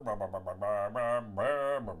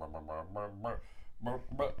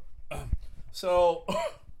So,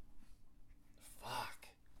 fuck.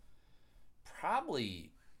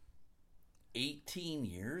 Probably 18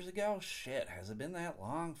 years ago? Shit, has it been that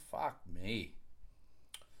long? Fuck me.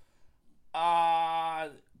 Uh,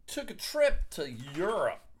 Took a trip to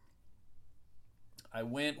Europe. I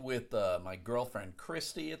went with my girlfriend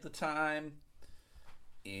Christy at the time,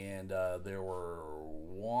 and there were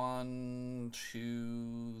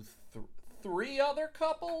three other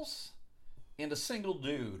couples and a single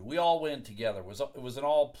dude. We all went together. It was an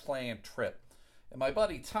all planned trip, and my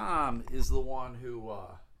buddy Tom is the one who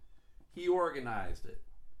he organized it.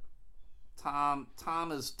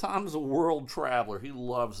 Tom's a world traveler. He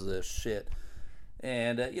loves this shit,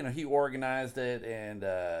 and he organized it, and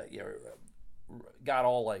got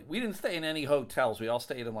all like, we didn't stay in any hotels. We all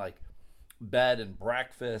stayed in like bed and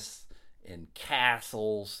breakfasts and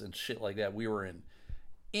castles and shit like that. We were in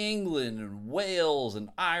England and Wales and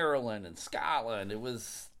Ireland and Scotland. It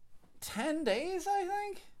was 10 days, I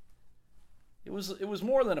think. It was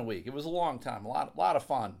more than a week. It was a long time. A lot of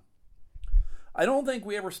fun. I don't think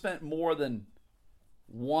we ever spent more than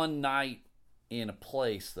one night in a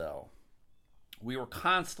place though. We were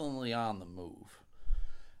constantly on the move.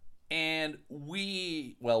 And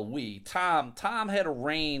Tom had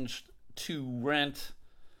arranged to rent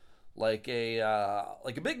like a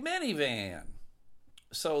big minivan,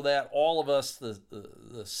 so that all of us,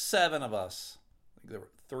 the seven of us, I think there were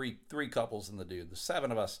three couples and the dude, the seven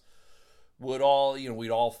of us would all, we'd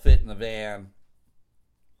all fit in the van,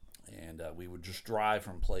 and we would just drive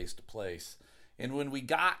from place to place. And when we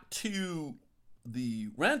got to the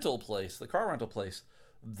rental place, the car rental place,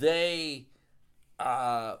 they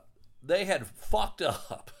had fucked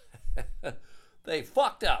up. They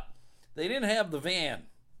fucked up. They didn't have the van.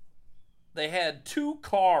 They had two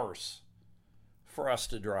cars for us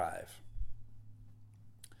to drive.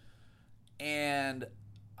 And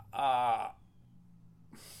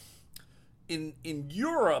in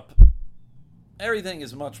Europe, everything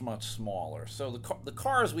is much, much smaller. So the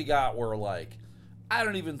cars we got were like, I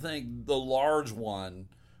don't even think the large one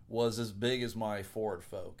was as big as my Ford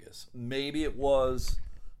Focus. Maybe it was,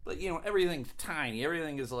 but everything's tiny.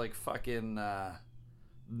 Everything is like fucking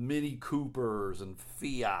Mini Coopers and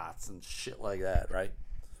Fiats and shit like that, right?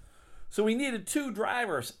 So we needed two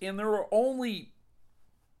drivers, and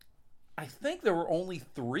I think there were only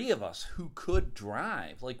three of us who could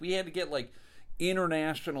drive. Like, we had to get like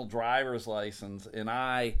international driver's license, and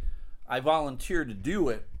I volunteered to do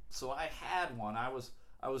it. So I had one. I was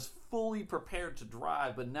fully prepared to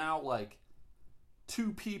drive, but now like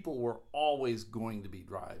two people were always going to be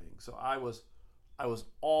driving. So I was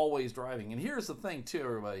always driving. And here's the thing too,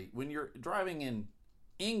 everybody. When you're driving in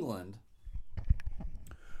England,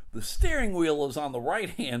 the steering wheel is on the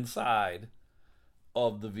right-hand side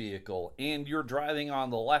of the vehicle, and you're driving on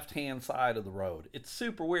the left-hand side of the road. It's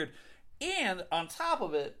super weird. And on top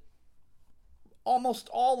of it, almost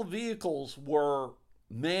all the vehicles were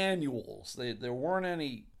manuals. There weren't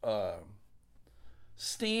any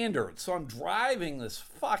standards. So I'm driving this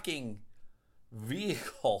fucking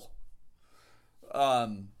vehicle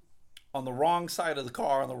on the wrong side of the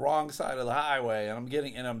car, on the wrong side of the highway,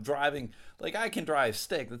 and I'm driving like I can drive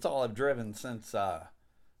stick. That's all I've driven since I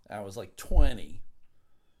was like 20.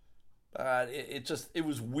 It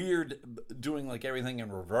was weird doing like everything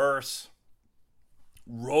in reverse.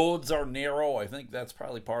 Roads are narrow. I think that's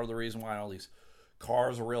probably part of the reason why all these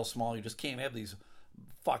cars are real small. You just can't have these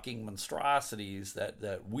fucking monstrosities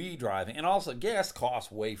that we drive. And also, gas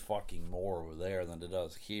costs way fucking more over there than it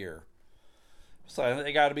does here. So I think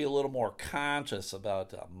they got to be a little more conscious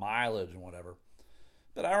about mileage and whatever.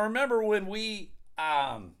 But I remember when we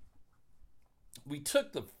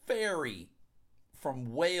took the ferry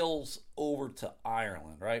from Wales over to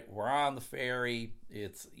Ireland, right? We're on the ferry.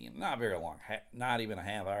 It's not very long, not even a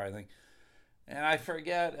half hour, I think. And I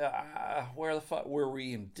forget where the fuck were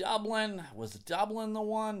we in Dublin? Was Dublin the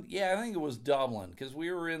one? Yeah, I think it was Dublin, because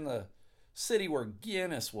we were in the city where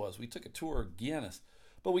Guinness was. We took a tour of Guinness.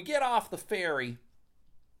 But we get off the ferry,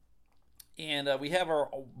 and we have our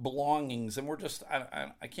belongings, and we're just,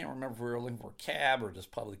 I can't remember if we were looking for a cab or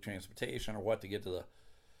just public transportation or what to get to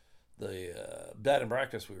the bed and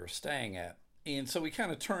breakfast we were staying at. And so we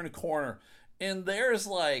kind of turn a corner, and there's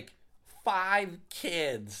like 5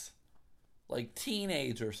 kids, like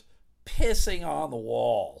teenagers, pissing on the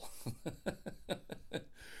wall.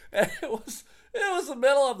 And it was the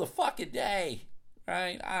middle of the fucking day,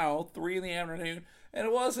 right? I don't know, 3 p.m. And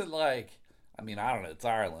it wasn't like, I don't know, it's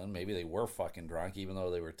Ireland. Maybe they were fucking drunk, even though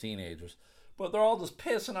they were teenagers. but they're all just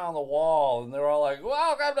pissing on the wall, and they're all like,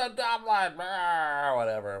 "Welcome to Dublin,"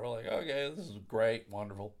 whatever. We're like, okay, this is great,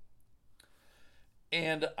 wonderful.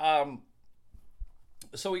 And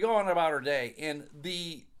so we go on about our day, and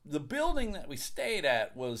the building that we stayed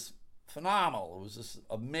at was phenomenal. It was this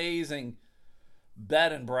amazing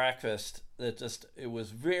bed and breakfast that just, it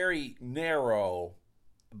was very narrow,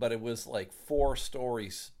 but it was like 4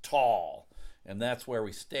 stories tall, and that's where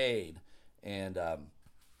we stayed. And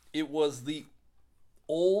it was the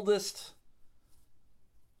oldest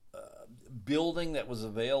building that was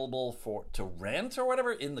available for to rent or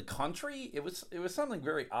whatever in the country. It was something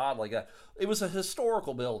very odd like that. It was a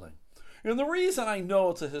historical building, and the reason I know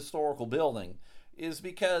it's a historical building is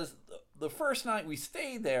because the first night we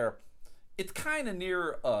stayed there, it's kind of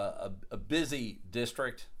near a busy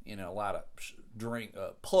district. You know, a lot of drink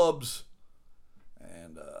pubs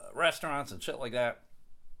and restaurants and shit like that.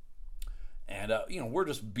 And we're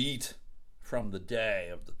just beat from the day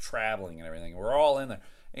of the traveling and everything. We're all in there.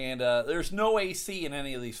 And there's no AC in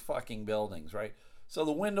any of these fucking buildings, right? So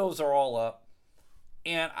the windows are all up.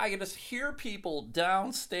 And I can just hear people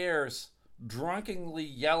downstairs drunkenly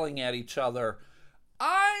yelling at each other,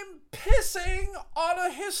 "I'm pissing on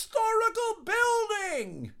a historical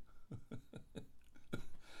building!"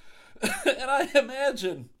 And I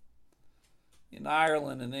imagine in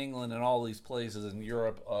Ireland and England and all these places in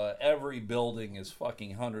Europe, every building is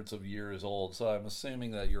fucking hundreds of years old. So I'm assuming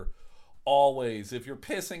that you're always, if you're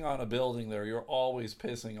pissing on a building there, you're always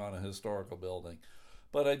pissing on a historical building.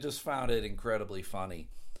 But I just found it incredibly funny.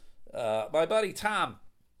 My buddy Tom,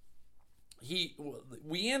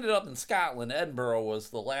 we ended up in Scotland. Edinburgh was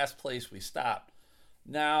the last place we stopped.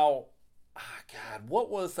 Now, God, what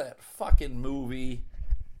was that fucking movie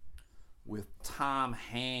with Tom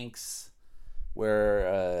Hanks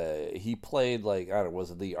where he played, like, I don't know,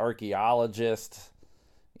 was it the archaeologist,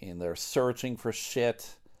 and they're searching for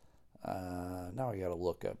shit. Now I gotta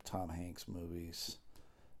look up Tom Hanks movies.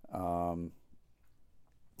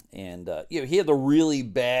 He had the really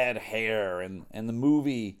bad hair, and the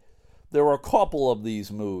movie, there were a couple of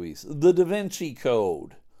these movies. The Da Vinci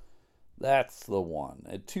Code, that's the one,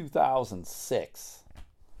 in 2006.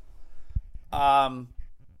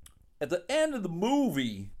 At the end of the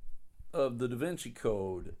movie of the Da Vinci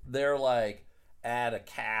Code, they're like at a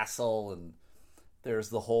castle, and there's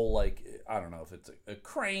the whole, like, I don't know if it's a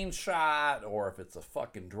crane shot or if it's a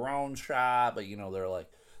fucking drone shot, but they're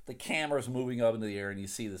like, the camera's moving up into the air and you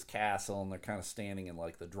see this castle and they're kind of standing in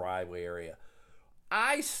like the driveway area.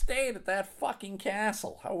 I stayed at that fucking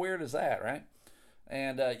castle. How weird is that, right?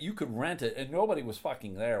 And you could rent it, and nobody was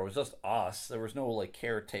fucking there. It was just us. There was no like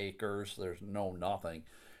caretakers. There's no nothing.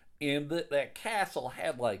 And that castle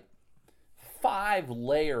had like 5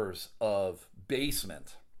 layers of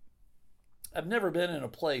basement. I've never been in a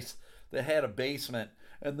place that had a basement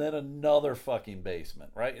and then another fucking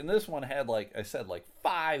basement, right? And this one had, like I said, like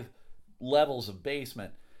 5 levels of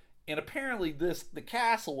basement. And apparently the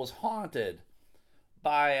castle was haunted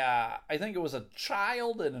by, I think it was a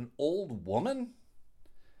child and an old woman.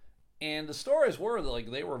 And the stories were that, like,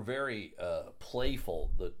 they were very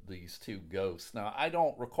playful, these 2 ghosts. Now, I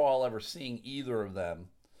don't recall ever seeing either of them.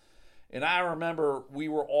 And I remember we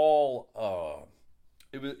were all,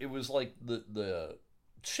 it was like the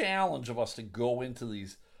challenge of us to go into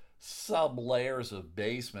these sub layers of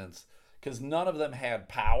basements, because none of them had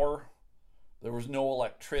power. There was no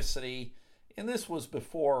electricity. And this was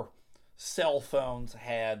before cell phones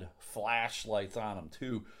had flashlights on them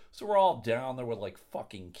too. So we're all down there with like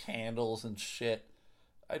fucking candles and shit.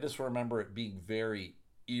 I just remember it being very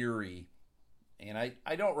eerie. And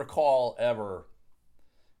I don't recall ever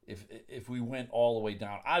if we went all the way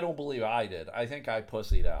down. I don't believe I did. I think I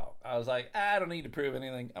pussied out. I was like, I don't need to prove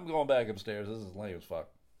anything. I'm going back upstairs. This is lame as fuck.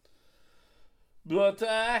 But,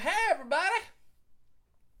 hey everybody.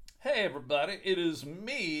 Hey everybody. It is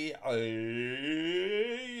me.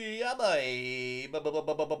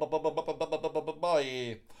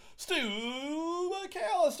 Stu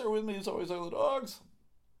McAllister. With me as always are the dogs.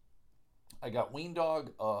 I got Ween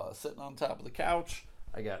Dog sitting on top of the couch.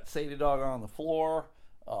 I got Sadie Dog on the floor.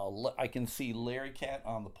 I can see Larry Cat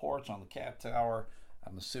on the porch on the cat tower.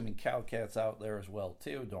 I'm assuming Cow Cat's out there as well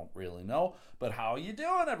too. Don't really know. But how are you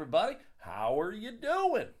doing, everybody? How are you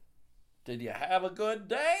doing? Did you have a good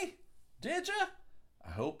day? Did you?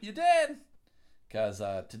 I hope you did. Because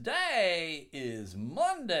today is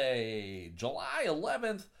Monday, July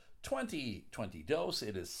 11th, 2020. Dose.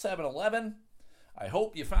 It is 7-Eleven. I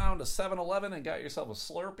hope you found a 7-Eleven and got yourself a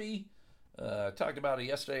Slurpee. I talked about it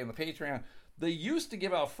yesterday on the Patreon. They used to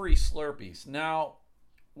give out free Slurpees. Now,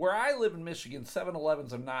 where I live in Michigan,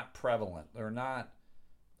 7-Elevens are not prevalent. They're not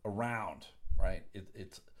around. right?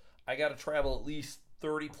 It's I got to travel at least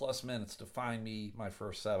 30 plus minutes to find me my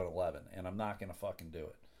first 7-Eleven, and I'm not going to fucking do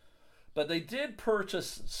it. But they did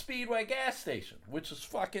purchase Speedway gas station, which is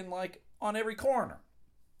fucking like on every corner.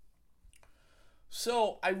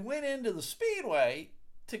 So I went into the Speedway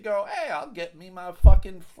to go, hey, I'll get me my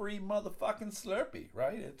fucking free motherfucking Slurpee,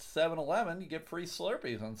 right? It's 7-Eleven. You get free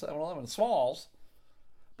Slurpees on 7-Eleven Smalls.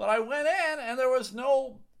 But I went in and there was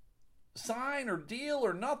no sign or deal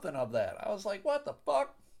or nothing of that. I was like, what the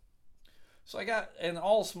fuck? So I got, and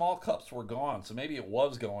all small cups were gone. So maybe it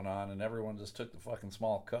was going on and everyone just took the fucking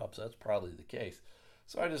small cups. That's probably the case.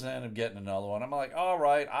 So I just ended up getting another one. I'm like, all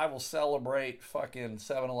right, I will celebrate fucking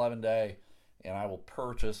 7-Eleven Day and I will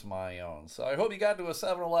purchase my own. So I hope you got to a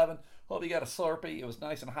 7-Eleven. Hope you got a Slurpee. It was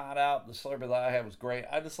nice and hot out. The Slurpee that I had was great.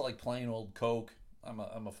 I just like plain old Coke. I'm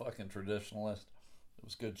a fucking traditionalist. It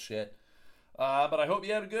was good shit. But I hope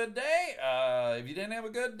you had a good day. If you didn't have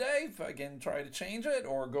a good day, fucking try to change it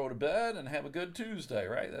or go to bed and have a good Tuesday,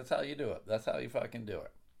 right? That's how you do it. That's how you fucking do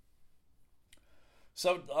it.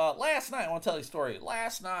 So last night, I want to tell you a story.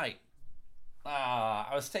 Last night,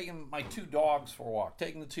 I was taking my two dogs for a walk.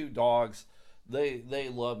 Taking the two dogs. They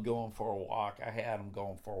love going for a walk. I had them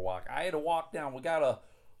going for a walk. I had to walk down. We got a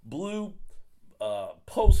blue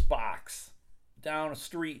post box down a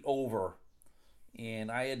street over.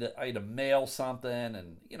 And I had to mail something,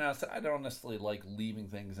 and I don't necessarily like leaving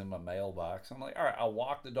things in my mailbox. I'm like, all right, I'll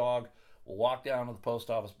walk the dog. We'll walk down to the post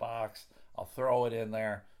office box. I'll throw it in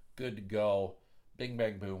there. Good to go. Bing,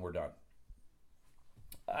 bang, boom. We're done.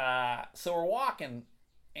 So we're walking,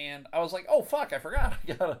 and I was like, oh fuck, I forgot.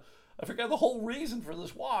 I forgot the whole reason for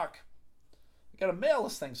this walk. I gotta mail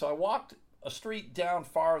this thing. So I walked a street down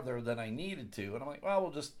farther than I needed to, and I'm like, well,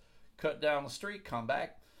 we'll just cut down the street, come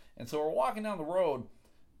back. And so we're walking down the road,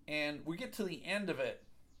 and we get to the end of it,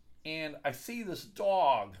 and I see this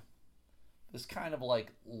dog, this kind of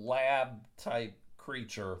like lab-type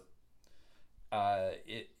creature.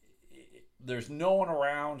 There's no one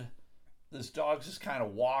around. This dog's just kind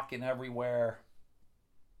of walking everywhere.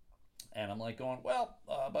 And I'm like going, well,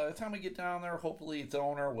 by the time we get down there, hopefully its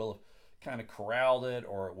owner will have kind of corralled it,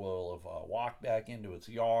 or it will have walked back into its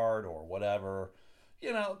yard or whatever.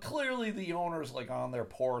 Clearly the owner's like on their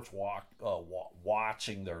porch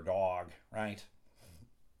watching their dog, right?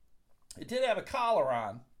 It did have a collar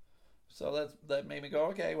on, so that made me go,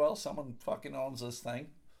 okay, well, someone fucking owns this thing.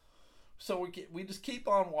 So we just keep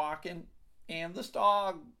on walking, and this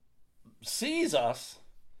dog sees us,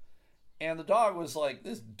 and the dog was like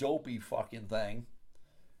this dopey fucking thing,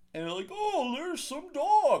 and they're like, oh, there's some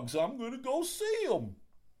dogs, I'm gonna go see them.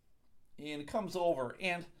 And it comes over,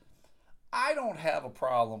 and I don't have a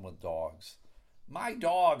problem with dogs. My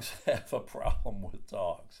dogs have a problem with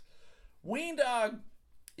dogs. Ween Dog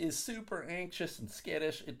is super anxious and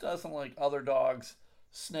skittish. It doesn't like other dogs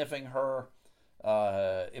sniffing her.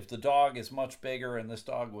 If the dog is much bigger, and this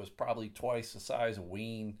dog was probably twice the size of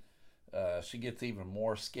Ween, she gets even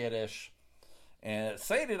more skittish. And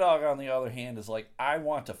Sadie Dog, on the other hand, is like, I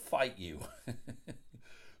want to fight you.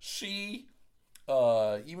 She...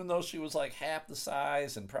 even though she was like half the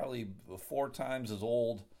size and probably 4 times as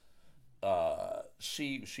old,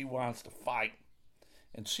 she wants to fight,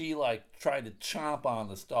 and she like tried to chomp on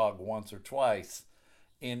this dog once or twice,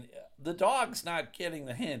 and the dog's not getting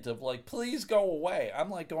the hint of like, please go away. I'm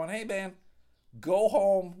like going, hey man, go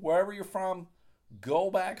home wherever you're from,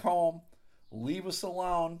 go back home, leave us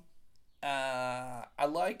alone. I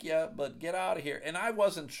like you, but get out of here. And I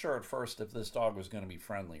wasn't sure at first if this dog was going to be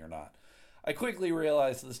friendly or not. I quickly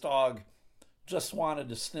realized this dog just wanted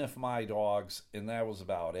to sniff my dogs, and that was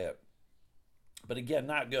about it. But again,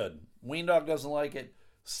 not good. Ween Dog doesn't like it.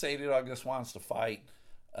 Sadie Dog just wants to fight.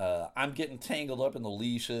 I'm getting tangled up in the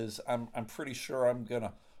leashes. I'm pretty sure I'm going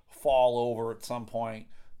to fall over at some point.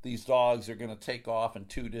 These dogs are going to take off in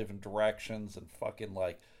 2 different directions and fucking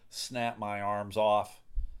like snap my arms off.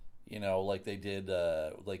 Like they did,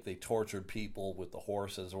 like they tortured people with the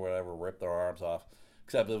horses or whatever, ripped their arms off.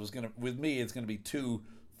 Except with me, it's going to be 2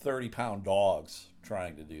 30-pound dogs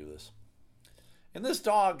trying to do this. And this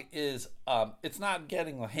dog is, it's not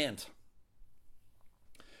getting a hint.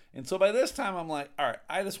 And so by this time, I'm like, all right,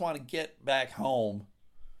 I just want to get back home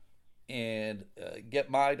and get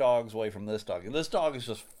my dogs away from this dog. And this dog is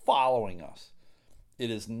just following us.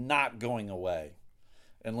 It is not going away.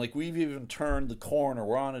 And like we've even turned the corner.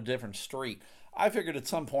 We're on a different street. I figured at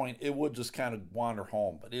some point it would just kind of wander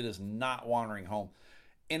home, but it is not wandering home.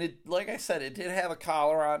 And it, like I said, it did have a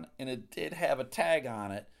collar on and it did have a tag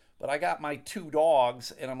on it. But I got my 2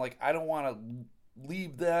 dogs and I'm like, I don't want to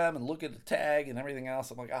leave them and look at the tag and everything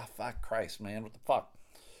else. I'm like, fuck Christ, man, what the fuck?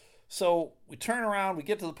 So we turn around, we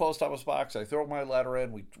get to the post office box. I throw my letter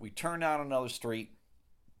in. We turn down another street.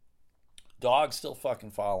 Dog's still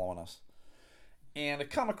fucking following us. And I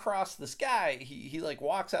come across this guy. He like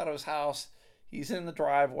walks out of his house. He's in the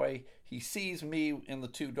driveway. He sees me and the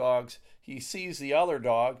two dogs. He sees the other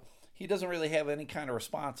dog. He doesn't really have any kind of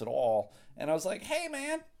response at all. And I was like, hey,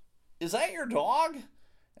 man, is that your dog?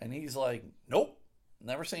 And he's like, nope,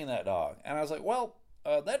 never seen that dog. And I was like, well,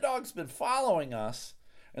 that dog's been following us.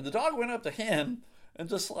 And the dog went up to him and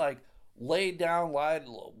just like laid down,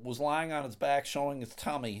 was lying on its back, showing its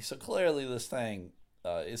tummy. So clearly this thing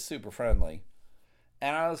is super friendly.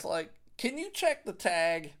 And I was like, can you check the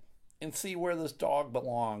tag and see where this dog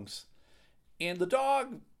belongs? And the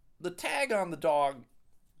tag on the dog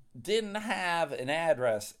didn't have an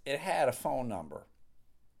address. It had a phone number.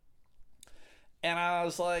 And I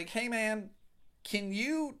was like, hey man, can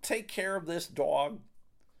you take care of this dog?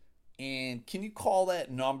 And can you call that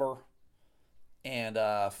number and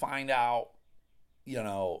find out,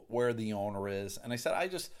 where the owner is? And I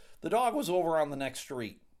said, the dog was over on the next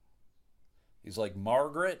street. He's like,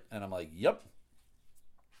 Margaret? And I'm like, yep.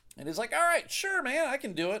 And he's like, all right, sure, man, I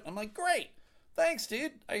can do it. I'm like, great. Thanks,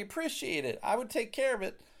 dude. I appreciate it. I would take care of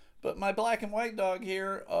it. But my black and white dog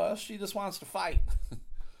here, she just wants to fight.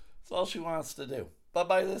 That's all she wants to do. But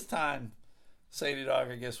by this time, Sadie dog,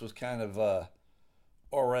 I guess, was kind of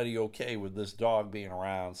already okay with this dog being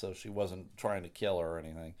around, so she wasn't trying to kill her or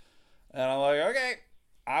anything. And I'm like, okay,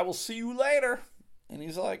 I will see you later. And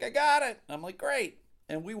he's like, I got it. I'm like, great.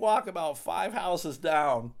 And we walk about 5 houses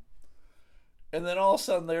down, and then all of a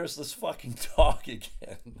sudden there's this fucking dog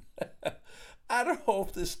again. I don't know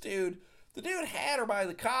if the dude had her by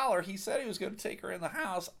the collar. He said he was going to take her in the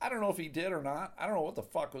house. I don't know if he did or not. I don't know what the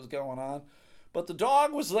fuck was going on. But the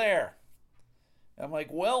dog was there. I'm like,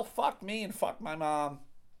 well, fuck me and fuck my mom.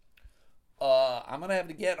 I'm going to have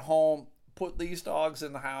to get home, put these dogs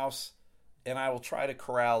in the house, and I will try to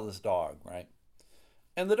corral this dog, right?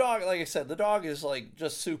 And the dog, like I said, the dog is like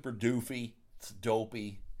just super doofy. It's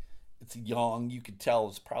dopey. It's young. You could tell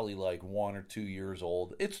it's probably like 1 or 2 years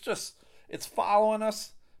old. It's following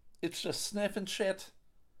us. It's just sniffing shit.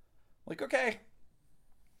 Like, okay.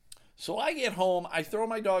 So I get home. I throw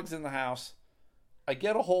my dogs in the house. I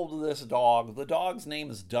get a hold of this dog. The dog's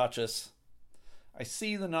name is Duchess. I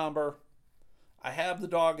see the number. I have the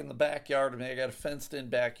dog in the backyard. I got a fenced-in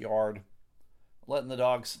backyard. Letting the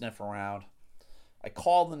dog sniff around. I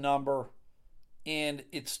call the number. And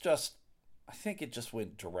it's just, I think it just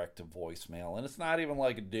went direct to voicemail. And it's not even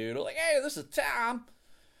like a dude. Like, hey, this is Tom.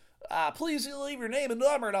 Please leave your name and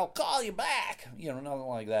number and I'll call you back. Nothing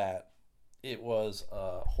like that. It was,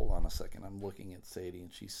 hold on a second. I'm looking at Sadie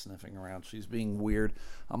and she's sniffing around. She's being weird.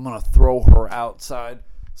 I'm going to throw her outside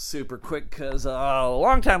super quick because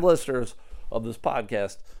longtime listeners of this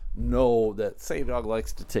podcast know that Sadie Dog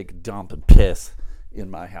likes to take a dump and piss in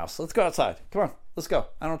my house. Let's go outside. Come on. Let's go.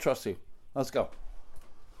 I don't trust you. Let's go.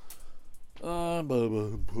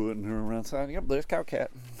 Putting her outside. Yep, there's Cow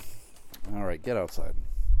Cat. All right, get outside.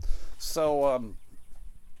 So,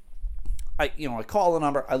 I call the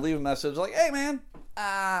number. I leave a message like, hey, man,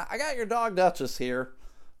 I got your dog Duchess here.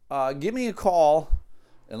 Give me a call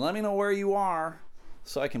and let me know where you are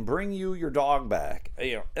so I can bring you your dog back.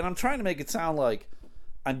 And I'm trying to make it sound like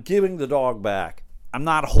I'm giving the dog back. I'm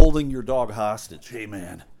not holding your dog hostage. Hey,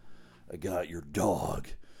 man, I got your dog.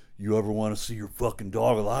 You ever want to see your fucking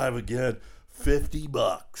dog alive again?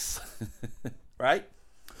 $50. Right?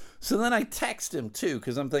 So then I text him, too,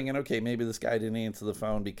 because I'm thinking, okay, maybe this guy didn't answer the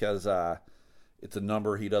phone because it's a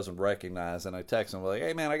number he doesn't recognize. And I text him, like,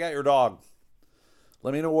 hey, man, I got your dog.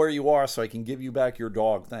 Let me know where you are so I can give you back your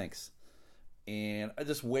dog. Thanks. And I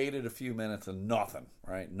just waited a few minutes and nothing,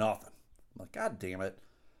 right? Nothing. I'm like, God damn it.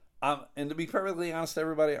 And to be perfectly honest,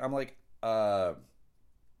 everybody, I'm like, I'll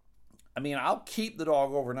keep the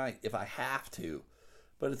dog overnight if I have to.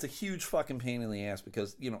 But it's a huge fucking pain in the ass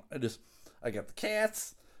because, I got the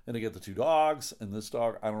cats. And I get the 2 dogs, and this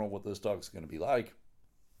dog, I don't know what this dog's going to be like.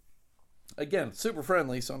 Again, super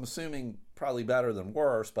friendly, so I'm assuming probably better than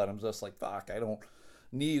worse, but I'm just like, fuck, I don't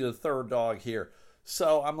need a 3rd dog here.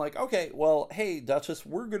 So I'm like, okay, well, hey, Duchess,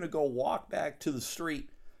 we're going to go walk back to the street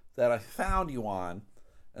that I found you on,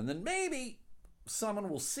 and then maybe someone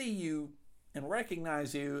will see you and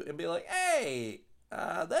recognize you and be like, hey,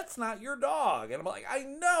 that's not your dog. And I'm like, I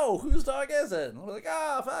know, whose dog is it? And I'm like,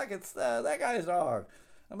 oh, fuck, it's that guy's dog.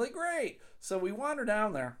 I'm like, great. So we wander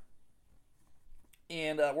down there,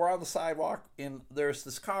 and we're on the sidewalk, and there's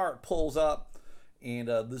this car. It pulls up, and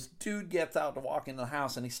this dude gets out to walk into the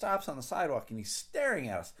house, and he stops on the sidewalk, and he's staring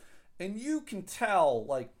at us. And you can tell,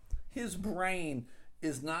 like, his brain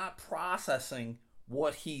is not processing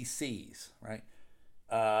what he sees, right?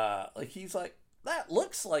 Like he's like, that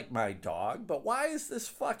looks like my dog, but why is this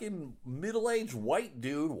fucking middle-aged white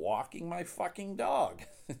dude walking my fucking dog?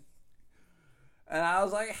 And I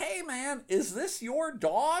was like, hey man, is this your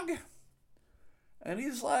dog? And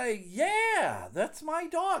he's like, yeah, that's my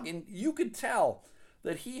dog. And you could tell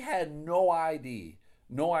that he had no idea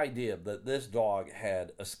that this dog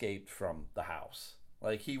had escaped from the house.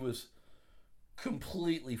 Like he was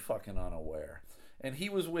completely fucking unaware. And he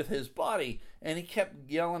was with his buddy, and he kept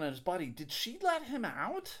yelling at his buddy, did she let him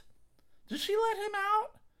out? Did she let him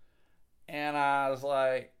out? And I was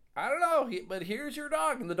like, I don't know, but here's your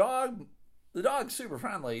dog. And the dog's super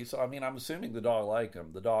friendly, so I mean, I'm assuming the dog liked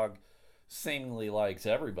him. The dog seemingly likes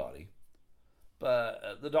everybody.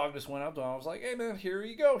 But the dog just went up to him. I was like, hey man, here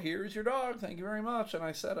you go. Here's your dog. Thank you very much. And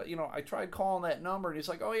I said, I tried calling that number, and he's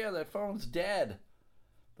like, oh yeah, that phone's dead.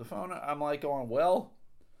 The phone, I'm like going, well,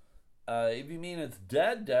 if you mean it's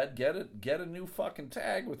dead, get a new fucking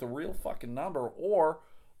tag with a real fucking number, or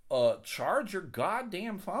charge your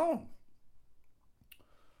goddamn phone.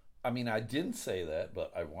 I mean, I didn't say that,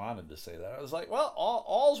 but I wanted to say that. I was like, well,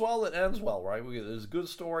 all's well that ends well, right? There's a good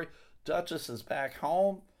story. Duchess is back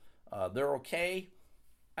home. They're okay.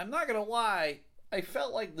 I'm not going to lie. I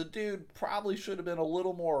felt like the dude probably should have been a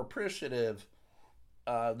little more appreciative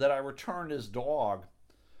that I returned his dog.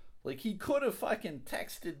 Like, he could have fucking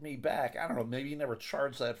texted me back. I don't know, maybe he never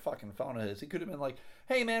charged that fucking phone of his. He could have been like,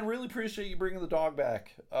 hey, man, really appreciate you bringing the dog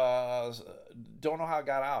back. Don't know how it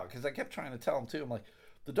got out. Because I kept trying to tell him, too. I'm like,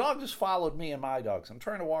 the dog just followed me and my dogs. I'm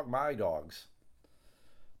trying to walk my dogs.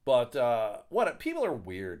 But, people are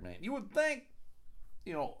weird, man. You would think,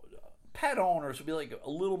 pet owners would be like a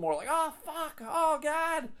little more like, oh, fuck, oh,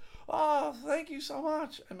 God, oh, thank you so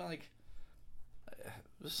much. I'm like,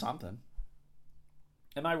 just something.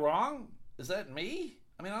 Am I wrong? Is that me?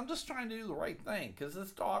 I mean, I'm just trying to do the right thing because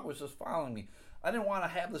this dog was just following me. I didn't want to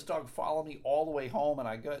have this dog follow me all the way home, and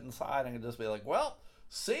I get inside and just be like, well,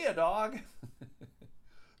 see ya, dog.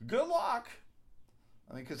 Good luck.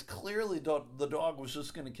 I mean, because clearly the dog was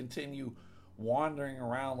just going to continue wandering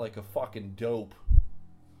around like a fucking dope.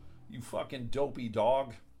 You fucking dopey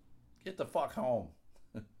dog. Get the fuck home.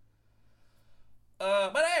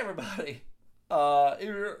 But hey, everybody.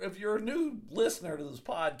 If you're a new listener to this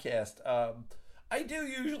podcast, I do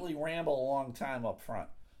usually ramble a long time up front.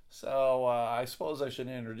 So I suppose I should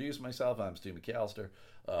introduce myself. I'm Stu McAllister,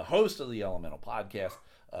 host of the Elemental Podcast.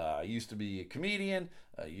 I used to be a comedian.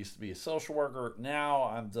 I used to be a social worker. Now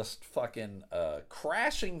I'm just fucking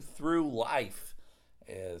crashing through life,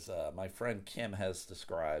 as my friend Kim has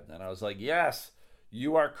described. And I was like, yes,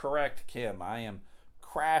 you are correct, Kim. I am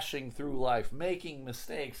crashing through life, making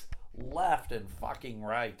mistakes left and fucking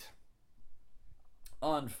right.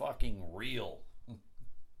 Unfucking real.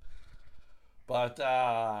 But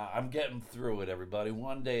I'm getting through it, everybody,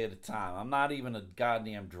 one day at a time. I'm not even a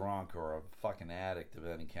goddamn drunk or a fucking addict of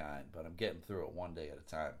any kind, but I'm getting through it one day at a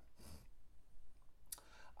time.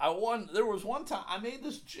 There was one time I made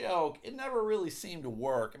this joke. It never really seemed to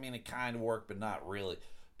work. I mean, it kind of worked, but not really.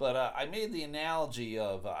 But I made the analogy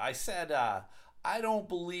of, I said, I don't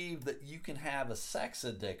believe that you can have a sex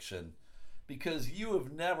addiction because you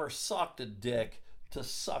have never sucked a dick to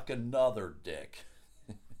suck another dick.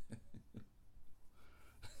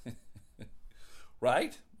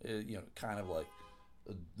 Right? Kind of like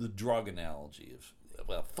the drug analogy of,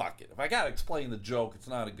 well, fuck it. If I gotta explain the joke, it's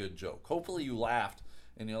not a good joke. Hopefully you laughed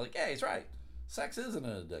and you're like, hey, he's right. Sex isn't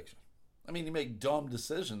an addiction. I mean, you make dumb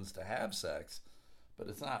decisions to have sex, but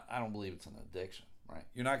it's not, I don't believe it's an addiction, right?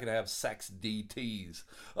 You're not gonna have sex DTs.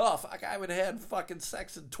 Oh, fuck, I haven't had fucking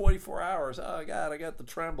sex in 24 hours. Oh, God, I got the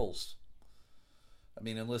trembles. I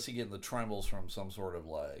mean, unless you get the trembles from some sort of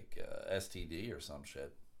like STD or some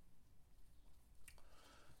shit.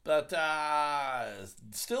 But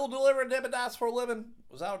still delivering Dippin' Dots for a living.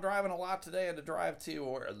 Was out driving a lot today. I had to drive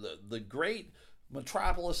to the great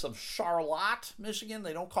metropolis of Charlotte, Michigan.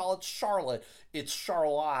 They don't call it Charlotte. It's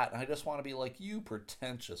Charlotte. And I just want to be like, you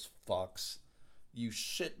pretentious fucks. You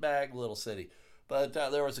shitbag little city. But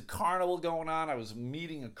there was a carnival going on. I was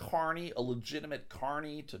meeting a carny, a legitimate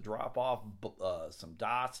carny, to drop off some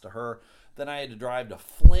dots to her. Then I had to drive to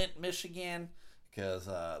Flint, Michigan. Because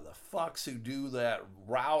the fucks who do that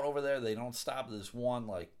route over there, they don't stop at this one,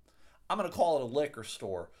 like, I'm going to call it a liquor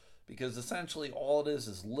store. Because essentially all it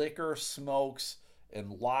is liquor, smokes,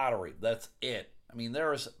 and lottery. That's it. I mean,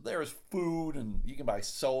 there's food, and you can buy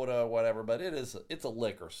soda, whatever, but it's a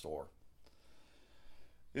liquor store.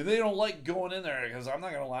 And they don't like going in there, because I'm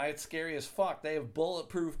not going to lie, it's scary as fuck. They have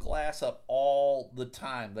bulletproof glass up all the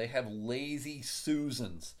time. They have lazy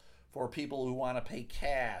Susans for people who want to pay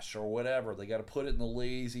cash or whatever. They got to put it in the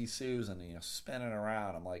Lazy Susan and spin it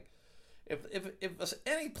around. I'm like, if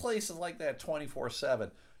any place is like that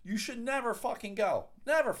 24/7, you should never fucking go.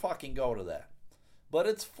 Never fucking go to that. But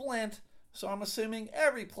it's Flint, so I'm assuming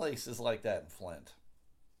every place is like that in Flint.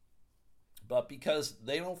 But because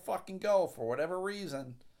they don't fucking go for whatever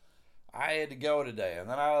reason, I had to go today. And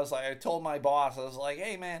then I told my boss, I was like,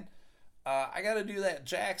 hey man, I got to do that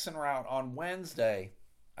Jackson route on Wednesday.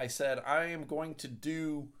 I said, I am going to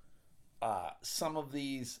do some of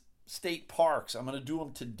these state parks. I'm going to do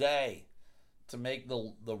them today to make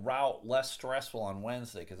the route less stressful on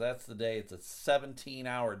Wednesday, because that's the day. It's a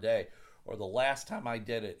 17-hour day. Or the last time I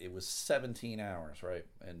did it, it was 17 hours, right?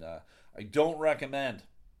 And I don't recommend.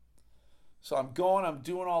 So I'm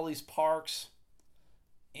doing all these parks,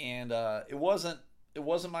 and it wasn't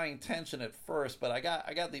my intention at first, but I got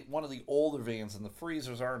one of the older vans, and the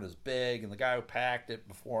freezers aren't as big, and the guy who packed it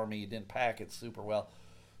before me didn't pack it super well.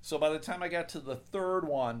 So by the time I got to the third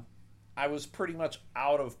one, I was pretty much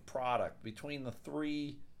out of product. Between the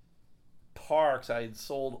three parks, I had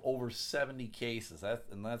sold over 70 cases.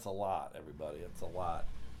 That's a lot, everybody. That's a lot.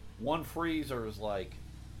 One freezer is like,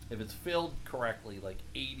 if it's filled correctly, like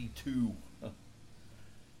 82.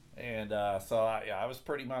 And so I was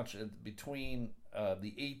pretty much between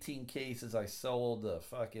the 18 cases I sold, the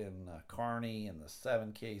fucking Carney, and the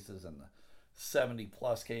 7 cases and the 70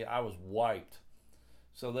 plus case, I was wiped.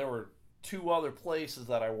 So there were 2 other places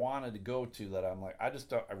that I wanted to go to that I'm like, I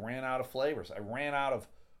ran out of flavors. I ran out of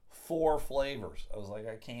 4 flavors. I was like,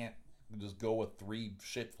 I can't just go with 3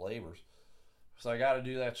 shit flavors. So I got to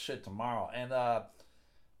do that shit tomorrow. And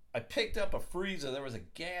I picked up a freezer. There was a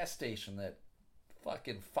gas station that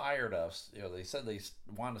fucking fired us. They said they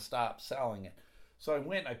wanted to stop selling it. So I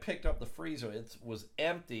went and I picked up the freezer. It was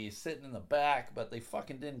empty, sitting in the back, but they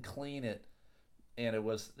fucking didn't clean it. And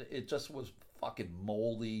it just was fucking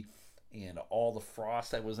moldy, and all the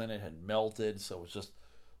frost that was in it had melted, so it was just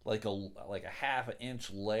like a half an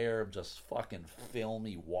inch layer of just fucking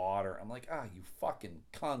filmy water. I'm like, you fucking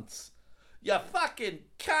cunts. You fucking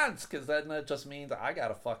cunts, because then that just means I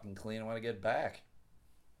gotta fucking clean it when I get back.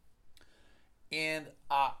 And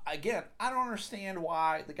again, I don't understand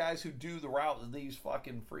why the guys who do the route that these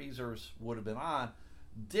fucking freezers would have been on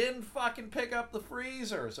didn't fucking pick up the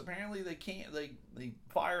freezers. Apparently they can't. They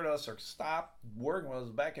fired us or stopped working with us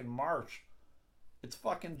back in March. It's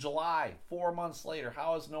fucking July, 4 months later.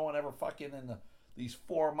 How has no one ever fucking these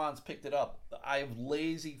 4 months picked it up? I have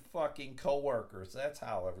lazy fucking coworkers. That's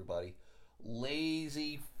how, everybody.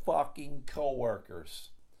 Lazy fucking coworkers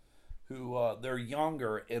who they're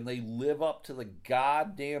younger and they live up to the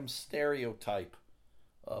goddamn stereotype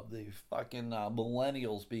of the fucking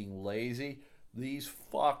millennials being lazy. These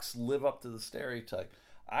fucks live up to the stereotype.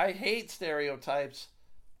 I hate stereotypes.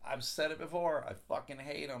 I've said it before. I fucking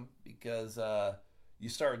hate them because you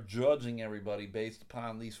start judging everybody based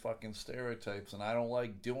upon these fucking stereotypes, and I don't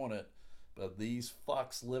like doing it. But these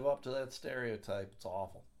fucks live up to that stereotype. It's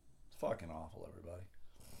awful. It's fucking awful, everybody.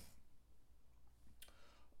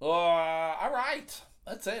 All right.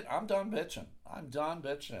 That's it. I'm done bitching.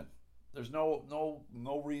 There's no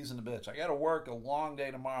reason to bitch. I got to work a long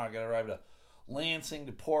day tomorrow. I got to drive to Lansing,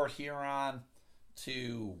 to Port Huron,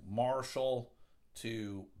 to Marshall,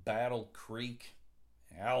 to Battle Creek,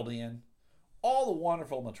 Albion, all the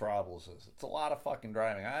wonderful metropolises. It's a lot of fucking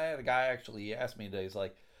driving. I had a guy actually ask me today, he's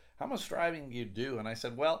like, how much driving do you do? And I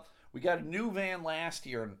said, well, we got a new van last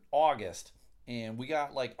year in August, and we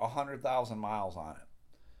got like 100,000 miles on it.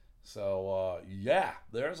 So, yeah,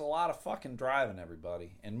 there's a lot of fucking driving,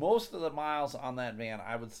 everybody. And most of the miles on that van,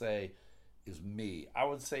 I would say, is me. I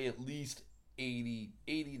would say at least 80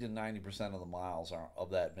 to 90% of the miles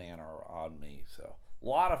of that van are on me. So, a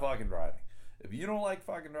lot of fucking driving. If you don't like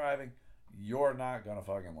fucking driving, you're not going to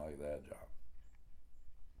fucking like that job.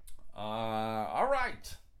 All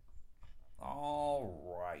right.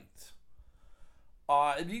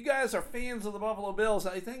 If you guys are fans of the Buffalo Bills,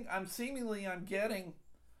 I think I'm getting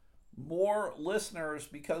more listeners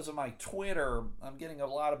because of my Twitter. I'm getting a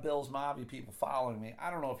lot of Bills Mafia people following me. I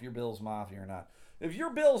don't know if you're Bills Mafia or not. If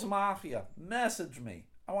you're Bills Mafia, message me.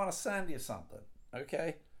 I want to send you something.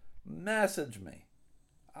 Okay? Message me.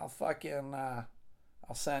 I'll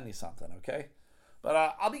send you something. Okay?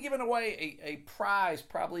 But I'll be giving away a prize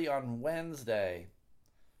probably on Wednesday,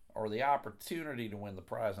 or the opportunity to win the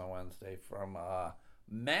prize on Wednesday, from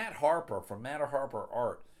Matt Harper, from Matt Harper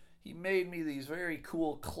Art. He made me these very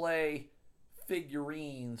cool clay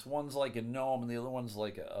figurines. One's like a gnome and the other one's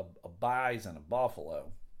like a bison, a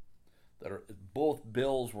buffalo, that are both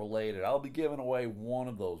Bills related. I'll be giving away one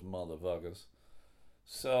of those motherfuckers.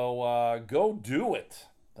 So go do it.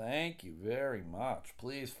 Thank you very much.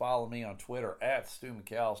 Please follow me on Twitter at Stu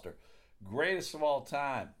McAllister. Greatest of all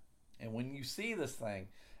time. And when you see this thing,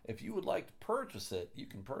 if you would like to purchase it, you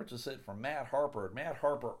can purchase it from Matt Harper at Matt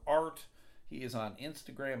Harper Art. He is on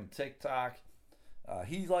Instagram and TikTok.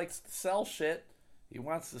 He likes to sell shit. He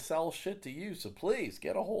wants to sell shit to you, so please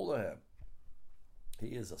get a hold of him.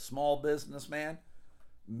 He is a small businessman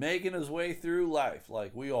making his way through life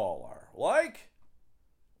like we all are. Like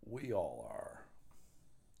we all are.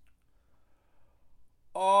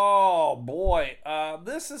 Oh boy,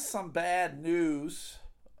 this is some bad news,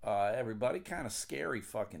 everybody. Kind of scary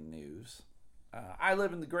fucking news. I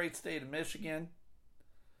live in the great state of Michigan.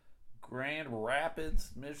 Grand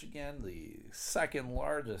Rapids, Michigan, the second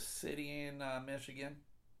largest city in Michigan.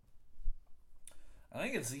 I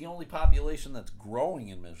think it's the only population that's growing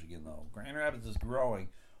in Michigan, though. Grand Rapids is growing.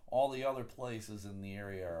 All the other places in the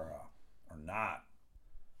area are not.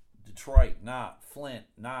 Detroit, not. Flint,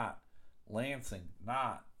 not. Lansing,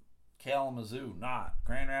 not. Kalamazoo, not.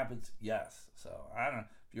 Grand Rapids, yes. So, I don't know.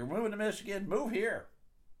 If you're moving to Michigan, move here.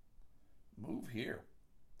 Move here.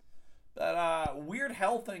 But weird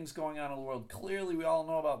health things going on in the world. Clearly, we all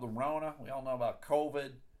know about the Rona. We all know about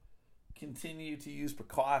COVID. Continue to use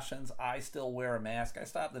precautions. I still wear a mask. I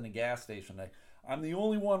stopped in a gas station today. I'm the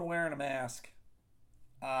only one wearing a mask.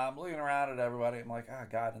 I'm looking around at everybody. I'm like, oh,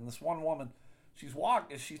 God. And this one woman, she's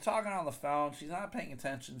talking on the phone. She's not paying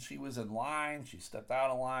attention. She was in line. She stepped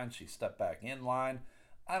out of line. She stepped back in line.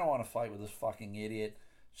 I don't want to fight with this fucking idiot.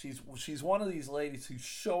 She's one of these ladies who's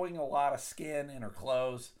showing a lot of skin in her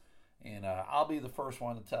clothes. And I'll be the first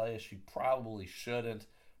one to tell you she probably shouldn't.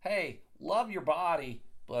 Hey, love your body.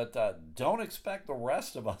 But don't expect the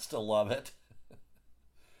rest of us to love it.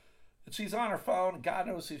 And she's on her phone. God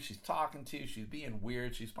knows who she's talking to. She's being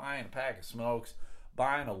weird. She's buying a pack of smokes,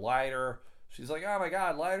 buying a lighter. She's like, oh my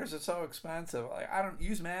God, lighters are so expensive. Like, I don't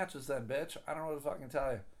use matches then, bitch. I don't know what to fucking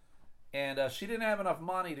tell you. And she didn't have enough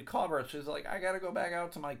money to cover it. She's like, I got to go back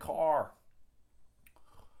out to my car.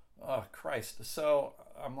 Oh, Christ. So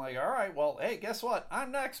I'm like, all right, well, hey, guess what?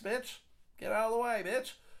 I'm next, bitch. Get out of the way,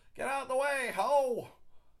 bitch. Get out of the way, ho!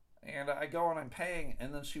 And I go and I'm paying,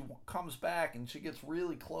 and then she comes back and she gets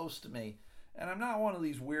really close to me. And I'm not one of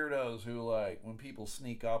these weirdos who, like, when people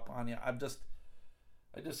sneak up on you, I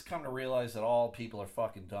just come to realize that all people are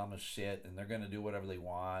fucking dumb as shit, and they're going to do whatever they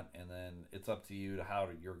want, and then it's up to you to how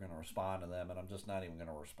you're going to respond to them, and I'm just not even going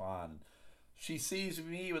to respond. She sees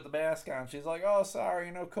me with the mask on. She's like, oh,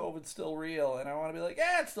 sorry, COVID's still real. And I want to be like,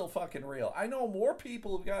 yeah, it's still fucking real. I know more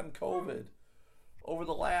people have gotten COVID over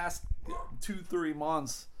the last 2-3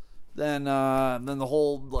 months than the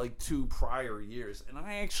whole, like, 2 prior years. And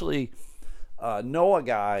I actually know a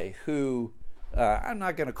guy who, I'm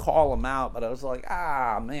not going to call him out, but I was like,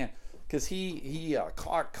 man, because he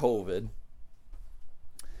caught COVID,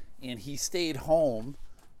 and he stayed home.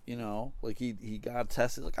 Like he got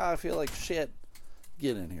tested. Like, I feel like shit.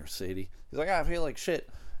 Get in here, Sadie. He's like, I feel like shit.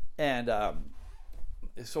 And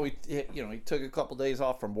so he took a couple days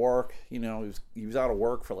off from work. He was out of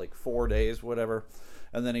work for like 4 days, whatever.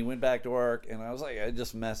 And then he went back to work. And I was like, I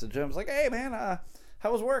just messaged him. I was like, hey man,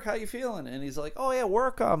 how was work? How you feeling? And he's like, oh yeah,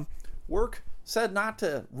 work said not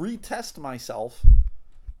to retest myself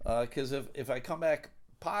because if I come back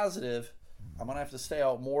positive, I'm gonna have to stay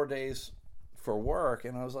out more days for work.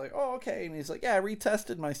 And I was like, oh, okay. And he's like, yeah, I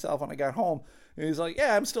retested myself when I got home. And he's like,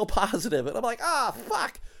 yeah, I'm still positive. And I'm like,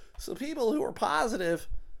 fuck. So people who are positive,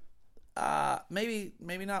 maybe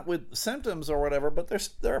not with symptoms or whatever, but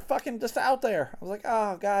they're fucking just out there. I was like,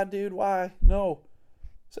 oh God, dude, why? No.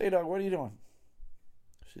 Say, dog, what are you doing?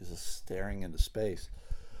 She's just staring into space.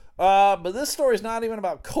 But this story's not even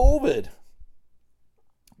about COVID.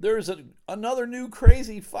 There's another new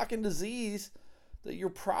crazy fucking disease that you're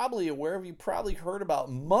probably aware of. You probably heard about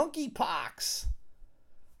monkeypox.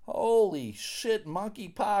 Holy shit,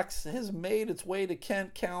 monkeypox has made its way to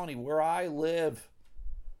Kent County, where I live.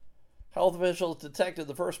 Health officials detected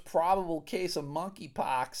the first probable case of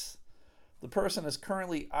monkeypox. The person is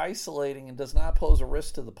currently isolating and does not pose a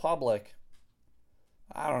risk to the public.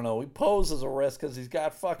 I don't know, he poses a risk because he's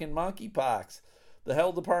got fucking monkeypox. The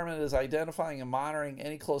health department is identifying and monitoring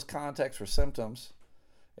any close contacts for symptoms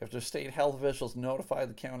after state health officials notified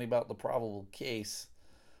the county about the probable case.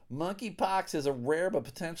 Monkeypox is a rare but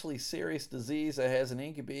potentially serious disease that has an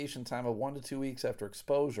incubation time of 1 to 2 weeks after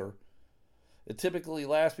exposure. It typically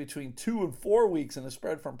lasts between 2 and 4 weeks and is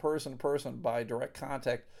spread from person to person by direct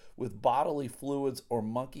contact with bodily fluids or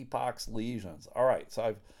monkeypox lesions. All right,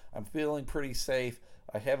 so I'm feeling pretty safe.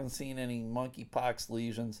 I haven't seen any monkeypox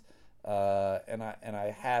lesions, and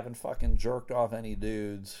I haven't fucking jerked off any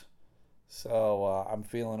dudes. So I'm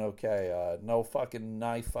feeling okay. No fucking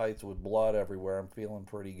knife fights with blood everywhere. I'm feeling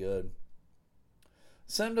pretty good.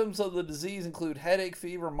 Symptoms of the disease include headache,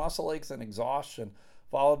 fever, muscle aches, and exhaustion,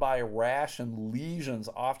 followed by a rash and lesions,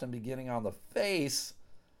 often beginning on the face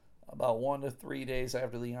about 1 to 3 days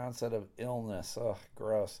after the onset of illness. Ugh,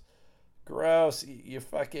 gross. Gross. You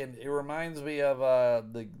fucking. It reminds me of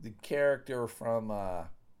the character from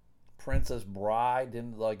Princess Bride.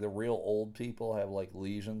 Didn't like the real old people have like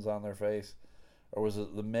lesions on their face? Or was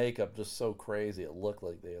it the makeup just so crazy it looked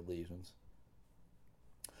like they had lesions?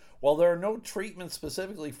 While there are no treatments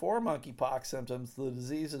specifically for monkeypox symptoms, the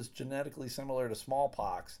disease is genetically similar to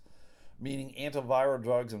smallpox, meaning antiviral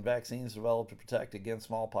drugs and vaccines developed to protect against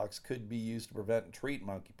smallpox could be used to prevent and treat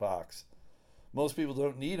monkeypox. Most people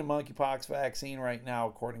don't need a monkeypox vaccine right now,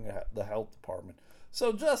 according to the health department.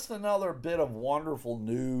 So just another bit of wonderful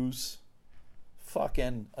news.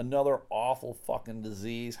 Fucking another awful fucking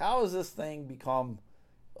disease. How has this thing become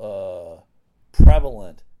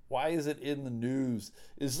prevalent? Why is it in the news?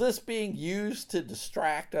 Is this being used to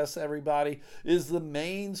distract us, everybody? Is the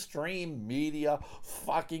mainstream media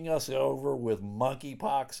fucking us over with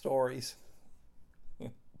monkeypox stories?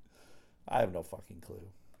 I have no fucking clue.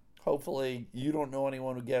 Hopefully, you don't know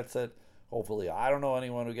anyone who gets it. Hopefully, I don't know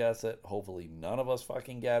anyone who gets it. Hopefully, none of us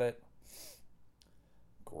fucking get it.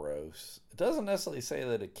 Gross. It doesn't necessarily say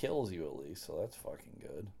that it kills you, at least, so that's fucking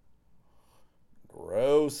good.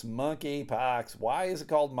 Gross. Monkeypox. Why is it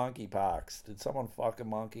called monkeypox? Did someone fuck a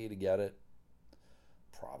monkey to get it?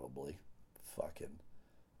 Probably. Fucking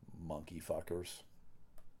monkey fuckers.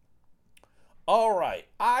 All right.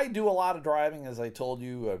 I do a lot of driving, as I told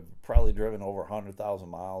you. I've probably driven over 100,000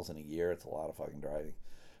 miles in a year. It's a lot of fucking driving.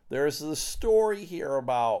 There's this story here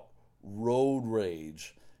about road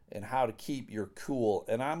rage and how to keep your cool.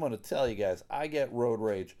 And I'm going to tell you guys, I get road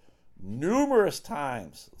rage numerous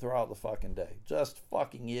times throughout the fucking day. Just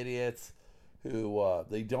fucking idiots who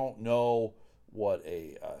they don't know what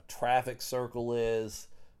a traffic circle is.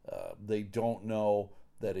 They don't know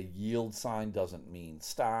that a yield sign doesn't mean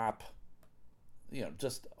stop. You know,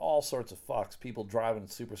 just all sorts of fucks. People driving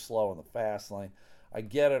super slow in the fast lane. I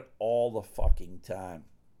get it all the fucking time.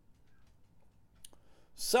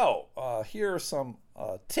 So, here are some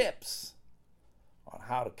tips on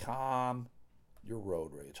how to calm your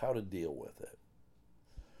road rage, how to deal with it.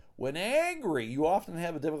 When angry, you often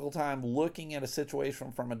have a difficult time looking at a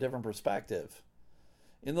situation from a different perspective.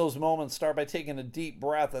 In those moments, start by taking a deep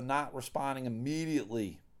breath and not responding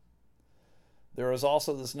immediately. There is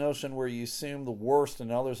also this notion where you assume the worst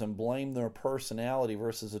in others and blame their personality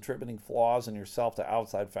versus attributing flaws in yourself to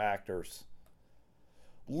outside factors.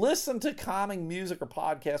 Listen to calming music or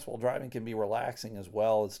podcasts while driving can be relaxing as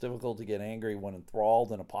well. It's difficult to get angry when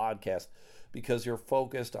enthralled in a podcast because you're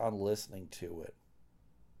focused on listening to it.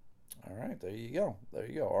 All right, there you go. There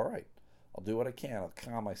you go. All right. I'll do what I can. I'll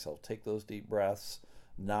calm myself. Take those deep breaths.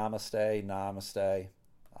 Namaste, namaste.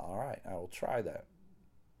 All right, I will try that.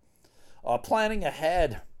 Planning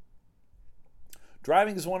ahead.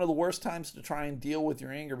 Driving is one of the worst times to try and deal with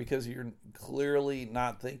your anger because you're clearly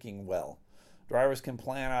not thinking well. Drivers can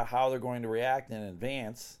plan out how they're going to react in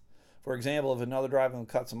advance. For example, if another driver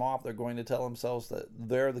cuts them off, they're going to tell themselves that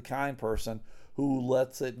they're the kind person who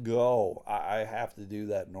lets it go. I have to do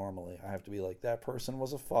that normally. I have to be like, that person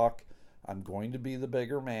was a fuck. I'm going to be the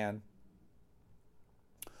bigger man.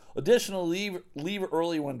 Additionally, leave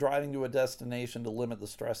early when driving to a destination to limit the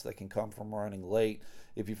stress that can come from running late.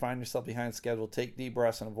 If you find yourself behind schedule, take deep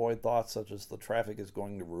breaths and avoid thoughts such as the traffic is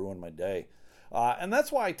going to ruin my day. And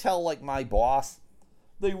that's why I tell like my boss,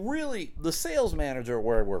 the sales manager at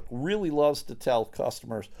where I work really loves to tell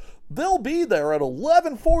customers they'll be there at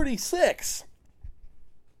 11:46.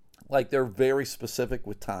 Like they're very specific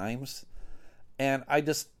with times. And I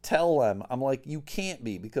just tell them, I'm like, you can't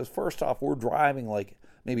be, because first off, we're driving like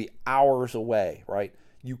maybe hours away, right?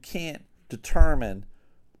 You can't determine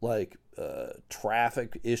like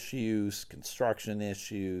traffic issues, construction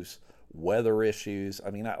issues, weather issues.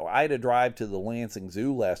 I mean, I had to drive to the Lansing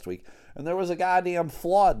Zoo last week, and there was a goddamn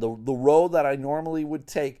flood. The road that I normally would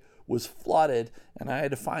take was flooded, and I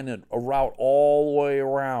had to find a route all the way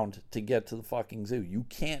around to get to the fucking zoo. You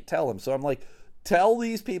can't tell them. So I'm like, tell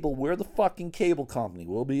these people we're the fucking cable company.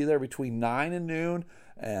 We'll be there between 9 and noon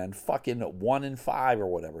and fucking 1 and 5 or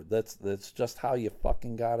whatever. That's just how you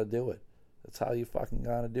fucking gotta do it. That's how you fucking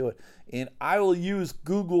gotta do it. And I will use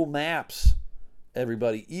Google Maps,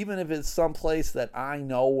 everybody. Even if it's someplace that I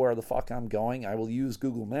know where the fuck I'm going, I will use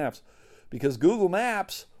Google Maps. Because Google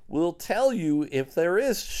Maps will tell you if there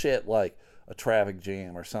is shit like a traffic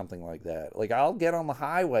jam or something like that. Like, I'll get on the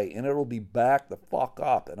highway and it'll be backed the fuck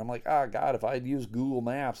up. And I'm like, oh, God, if I'd used Google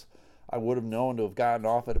Maps, I would have known to have gotten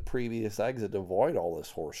off at a previous exit to avoid all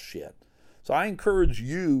this horse shit. So I encourage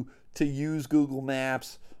you to use Google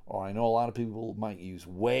Maps, or I know a lot of people might use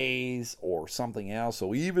Waze or something else.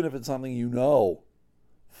 So even if it's something you know,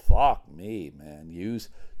 fuck me, man. Use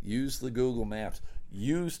the Google Maps.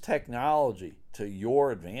 Use technology to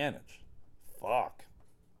your advantage. Fuck.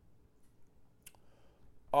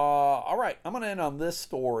 All right, I'm going to end on this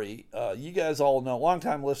story. You guys all know,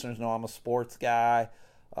 longtime listeners know I'm a sports guy,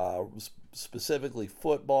 specifically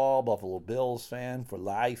football, Buffalo Bills fan for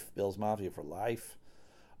life, Bills Mafia for life.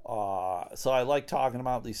 So I like talking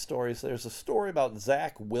about these stories. There's a story about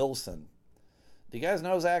Zach Wilson. Do you guys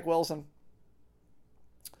know Zach Wilson?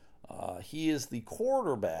 He is the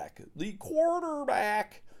quarterback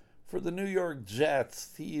for the New York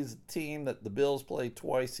Jets. He's a team that the Bills play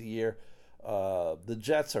twice a year. The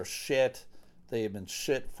Jets are shit. They have been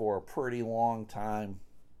shit for a pretty long time.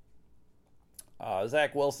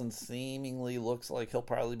 Zach Wilson seemingly looks like he'll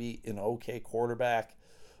probably be an okay quarterback,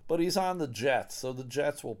 but he's on the Jets, so the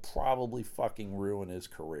Jets will probably fucking ruin his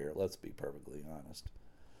career. Let's be perfectly honest.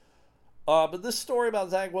 But this story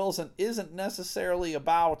about Zach Wilson isn't necessarily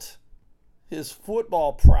about his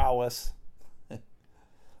football prowess. The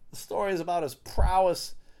story is about his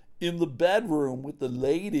prowess in the bedroom with the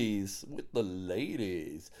ladies.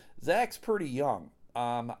 Zach's pretty young.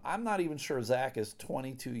 I'm not even sure Zach is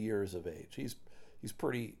 22 years of age. He's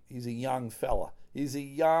a young fella. He's a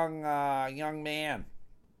young man.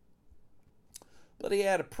 But he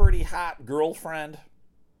had a pretty hot girlfriend.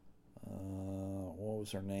 What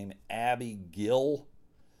was her name? Abby Gill.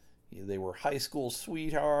 They were high school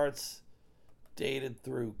sweethearts. Dated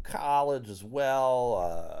through college as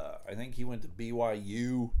well. I think he went to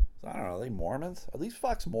BYU. I don't know. Are they Mormons? Are these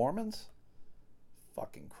fucks Mormons?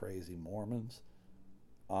 Fucking crazy Mormons.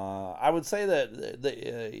 I would say that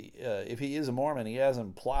if he is a Mormon, he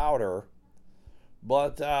hasn't plowed her.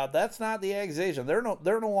 But that's not the accusation. They're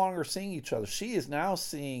no longer seeing each other. She is now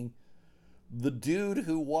seeing the dude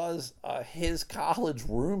who was his college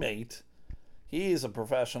roommate. He is a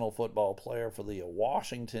professional football player for the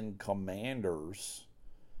Washington Commanders.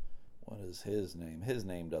 What is his name? His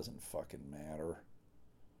name doesn't fucking matter.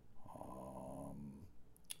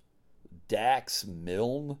 Dax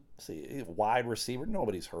Milne. See, wide receiver.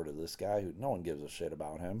 Nobody's heard of this guy. No one gives a shit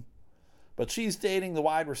about him. But she's dating the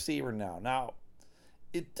wide receiver now. Now,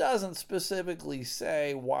 it doesn't specifically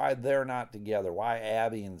say why they're not together, why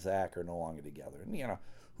Abby and Zach are no longer together. And,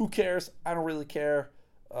 who cares? I don't really care.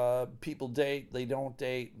 People date, they don't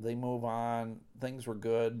date, they move on. Things were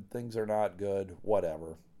good, things are not good,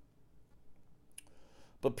 whatever.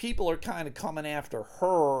 But people are kind of coming after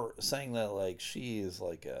her, saying that like she is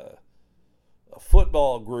like a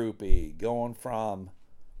football groupie, going from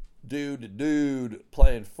dude to dude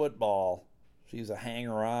playing football. She's a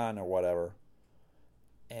hanger-on or whatever.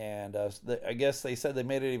 And I guess they said they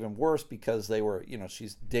made it even worse because they were,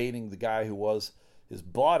 she's dating the guy who was his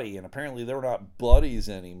buddy, and apparently they're not buddies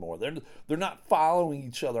anymore. They're not following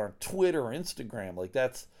each other on Twitter or Instagram. Like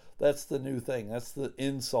that's the new thing. That's the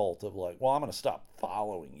insult of like, well, I'm going to stop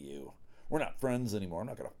following you. We're not friends anymore. I'm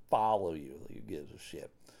not going to follow you. Who gives a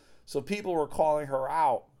shit? So people were calling her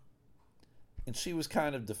out, and she was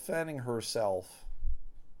kind of defending herself.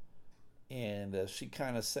 And she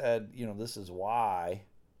kind of said, this is why.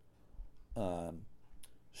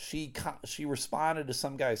 She responded to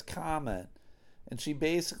some guy's comment, and she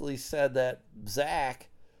basically said that Zach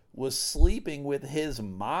was sleeping with his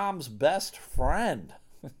mom's best friend.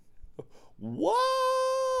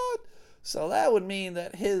 What? So that would mean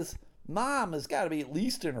that his mom has got to be at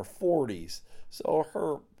least in her 40s.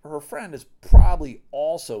 So her friend is probably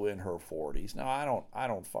also in her 40s. Now I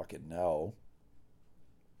don't fucking know.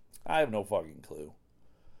 I have no fucking clue.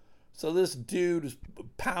 So this dude is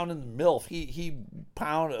pounding the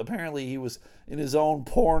MILF. Apparently he was in his own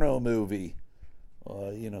porno movie.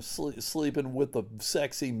 Sleeping with the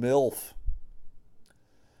sexy MILF.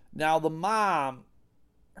 Now the mom,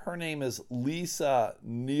 her name is Lisa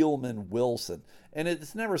Nealman Wilson. And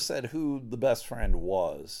it's never said who the best friend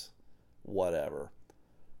was. Whatever.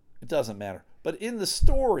 It doesn't matter. But in the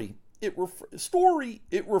story, it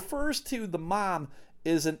refers to the mom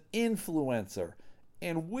as an influencer.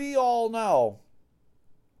 And we all know,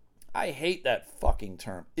 I hate that fucking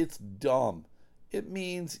term. It's dumb. It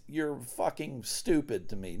means you're fucking stupid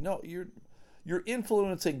to me. No, you're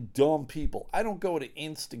influencing dumb people. I don't go to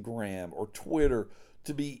Instagram or Twitter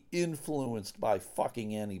to be influenced by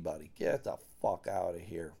fucking anybody. Get the fuck out of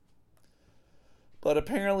here. But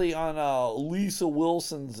apparently on Lisa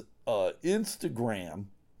Wilson's Instagram,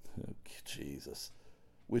 Jesus,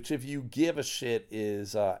 which if you give a shit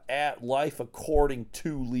is at Life According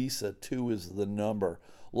to Lisa. 2 is the number.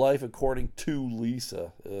 Life According to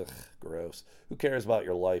Lisa. Ugh, gross. Who cares about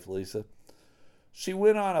your life, Lisa? She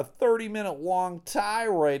went on a 30-minute long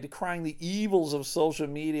tirade decrying the evils of social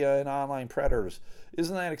media and online predators.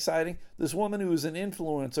 Isn't that exciting? This woman who is an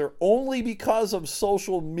influencer only because of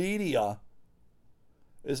social media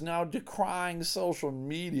is now decrying social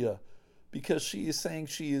media because she is saying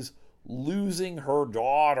she is losing her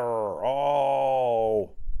daughter.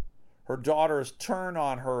 Oh, her daughter has turned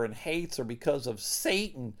on her and hates her because of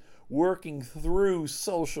Satan working through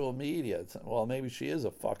social media. Well, maybe she is a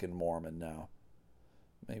fucking Mormon now.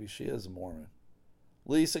 Maybe she is a Mormon.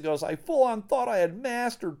 Lisa goes, I full on thought I had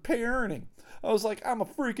mastered parenting. I was like, I'm a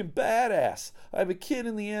freaking badass. I have a kid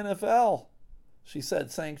in the NFL. She said,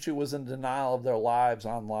 saying she was in denial of their lives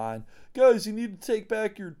online. Guys, you need to take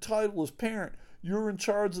back your title as parent. You're in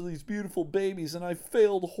charge of these beautiful babies, and I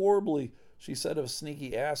failed horribly. She said of a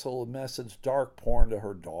sneaky asshole who messaged dark porn to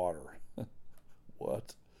her daughter.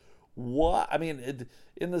 What? I mean,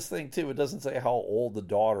 in this thing, too, it doesn't say how old the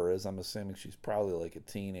daughter is. I'm assuming she's probably like a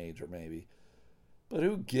teenager, maybe. But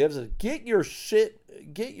who gives it? Get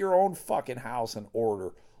your own fucking house in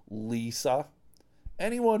order, Lisa.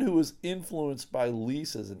 Anyone who is influenced by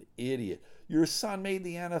Lisa is an idiot. Your son made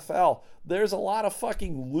the NFL. There's a lot of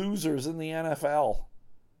fucking losers in the NFL.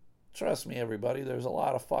 Trust me, everybody. There's a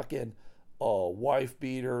lot of fucking wife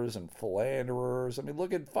beaters and philanderers. I mean,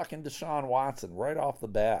 look at fucking Deshaun Watson right off the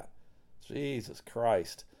bat. Jesus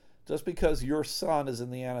Christ. Just because your son is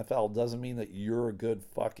in the NFL doesn't mean that you're a good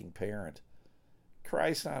fucking parent.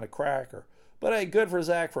 Christ on a cracker. But hey, good for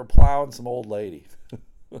Zach for plowing some old lady.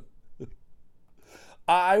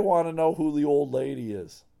 I want to know who the old lady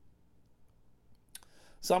is.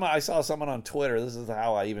 I saw someone on Twitter. This is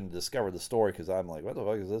how I even discovered the story because I'm like, what the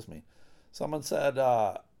fuck does this mean? Someone said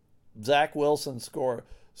Zach Wilson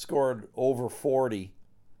scored over 40,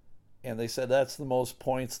 and they said that's the most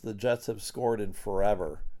points the Jets have scored in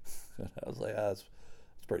forever. I was like, that's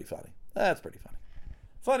pretty funny. That's pretty funny.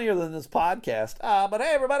 Funnier than this podcast. But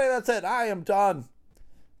hey, everybody, that's it. I am done.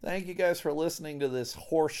 Thank you guys for listening to this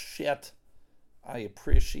horse shit. I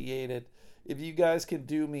appreciate it. If you guys can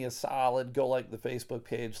do me a solid, go like the Facebook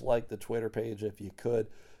page, like the Twitter page if you could.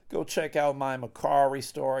 Go check out my Macari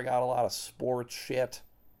store. I got a lot of sports shit.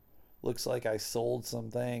 Looks like I sold some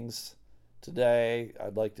things today.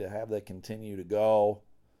 I'd like to have that continue to go.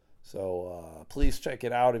 So please check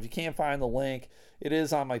it out. If you can't find the link, it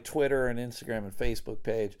is on my Twitter and Instagram and Facebook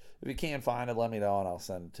page. If you can't find it, let me know and I'll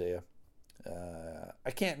send it to you. I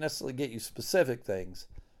can't necessarily get you specific things,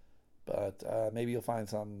 but maybe you'll find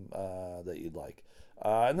some that you'd like.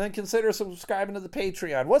 And then consider subscribing to the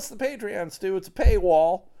Patreon. What's the Patreon, Stu? It's a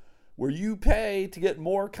paywall where you pay to get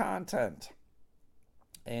more content.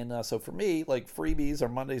 And so for me, like freebies are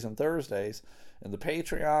Mondays and Thursdays, and the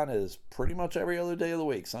Patreon is pretty much every other day of the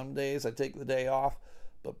week. Some days I take the day off,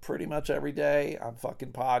 but pretty much every day I'm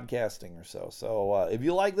fucking podcasting or so. So if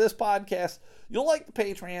you like this podcast, you'll like the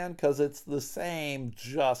Patreon because it's the same,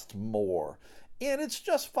 just more. And it's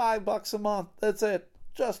just $5 a month. That's it.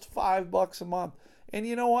 Just $5 a month. And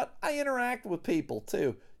you know what? I interact with people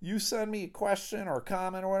too. You send me a question or a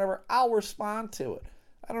comment or whatever, I'll respond to it.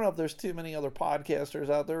 I don't know if there's too many other podcasters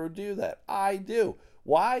out there who do that. I do.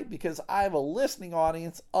 Why? Because I have a listening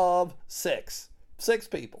audience of 6. 6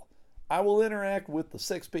 people. I will interact with the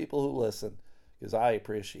 6 people who listen because I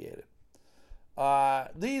appreciate it.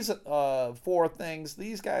 These 4 things,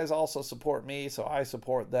 these guys also support me, so I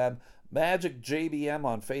support them. Magic JBM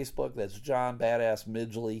on Facebook. That's John Badass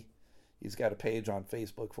Midgley. He's got a page on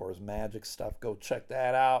Facebook for his magic stuff. Go check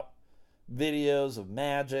that out. Videos of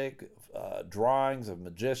magic, drawings of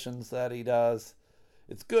magicians that he does.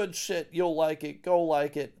 It's good shit. You'll like it. Go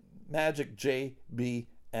like it. Magic JBM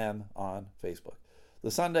on Facebook.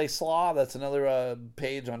 The Sunday Slaw, that's another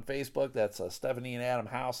page on Facebook. That's Stephanie and Adam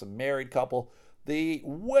House, a married couple. They eat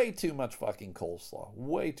way too much fucking coleslaw.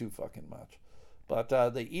 Way too fucking much. But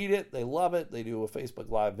they eat it. They love it. They do a Facebook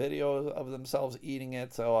Live video of themselves eating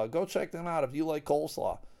it. So go check them out if you like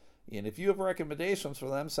coleslaw. And if you have recommendations for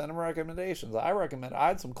them, send them recommendations. I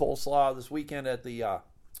had some coleslaw this weekend at the,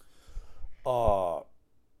 God,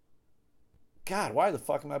 why the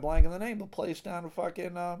fuck am I blanking the name? The place down in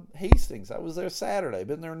fucking Hastings. I was there Saturday.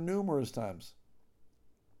 Been there numerous times.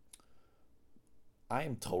 I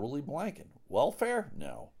am totally blanking. Welfare?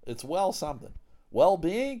 No. It's well something.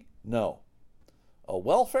 Well-being? No. A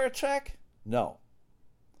welfare check? No.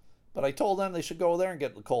 But I told them they should go there and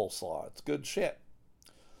get the coleslaw. It's good shit.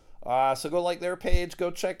 So go like their page.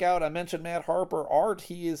 Go check out. I mentioned Matt Harper Art.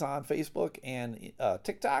 He is on Facebook and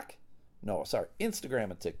TikTok. No, sorry,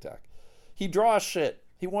 Instagram and TikTok. He draws shit.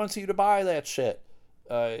 He wants you to buy that shit.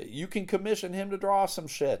 You can commission him to draw some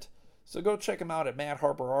shit. So go check him out at Matt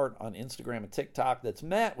Harper Art on Instagram and TikTok. That's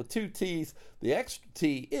Matt with 2 T's. The extra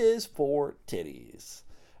T is for titties.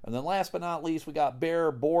 And then last but not least, we got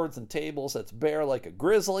Bear Boards and Tables. That's Bear like a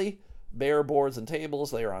grizzly. Bear Boards and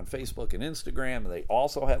Tables. They are on Facebook and Instagram. They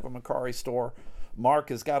also have a Mercari store. Mark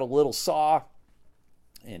has got a little saw,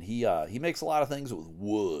 and he makes a lot of things with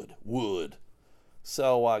wood.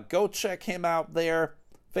 So go check him out there.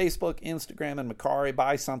 Facebook, Instagram, and Mercari.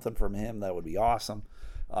 Buy something from him. That would be awesome.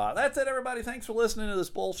 That's it, everybody. Thanks for listening to this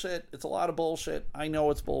bullshit. It's a lot of bullshit. I know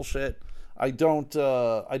it's bullshit. I don't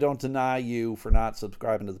deny you for not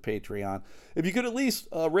subscribing to the Patreon. If you could at least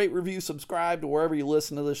rate, review, subscribe to wherever you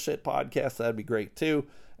listen to this shit podcast, that'd be great too.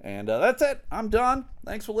 And that's it. I'm done.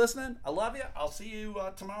 Thanks for listening. I love you. I'll see you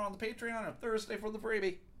tomorrow on the Patreon or Thursday for the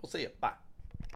freebie. We'll see you. Bye.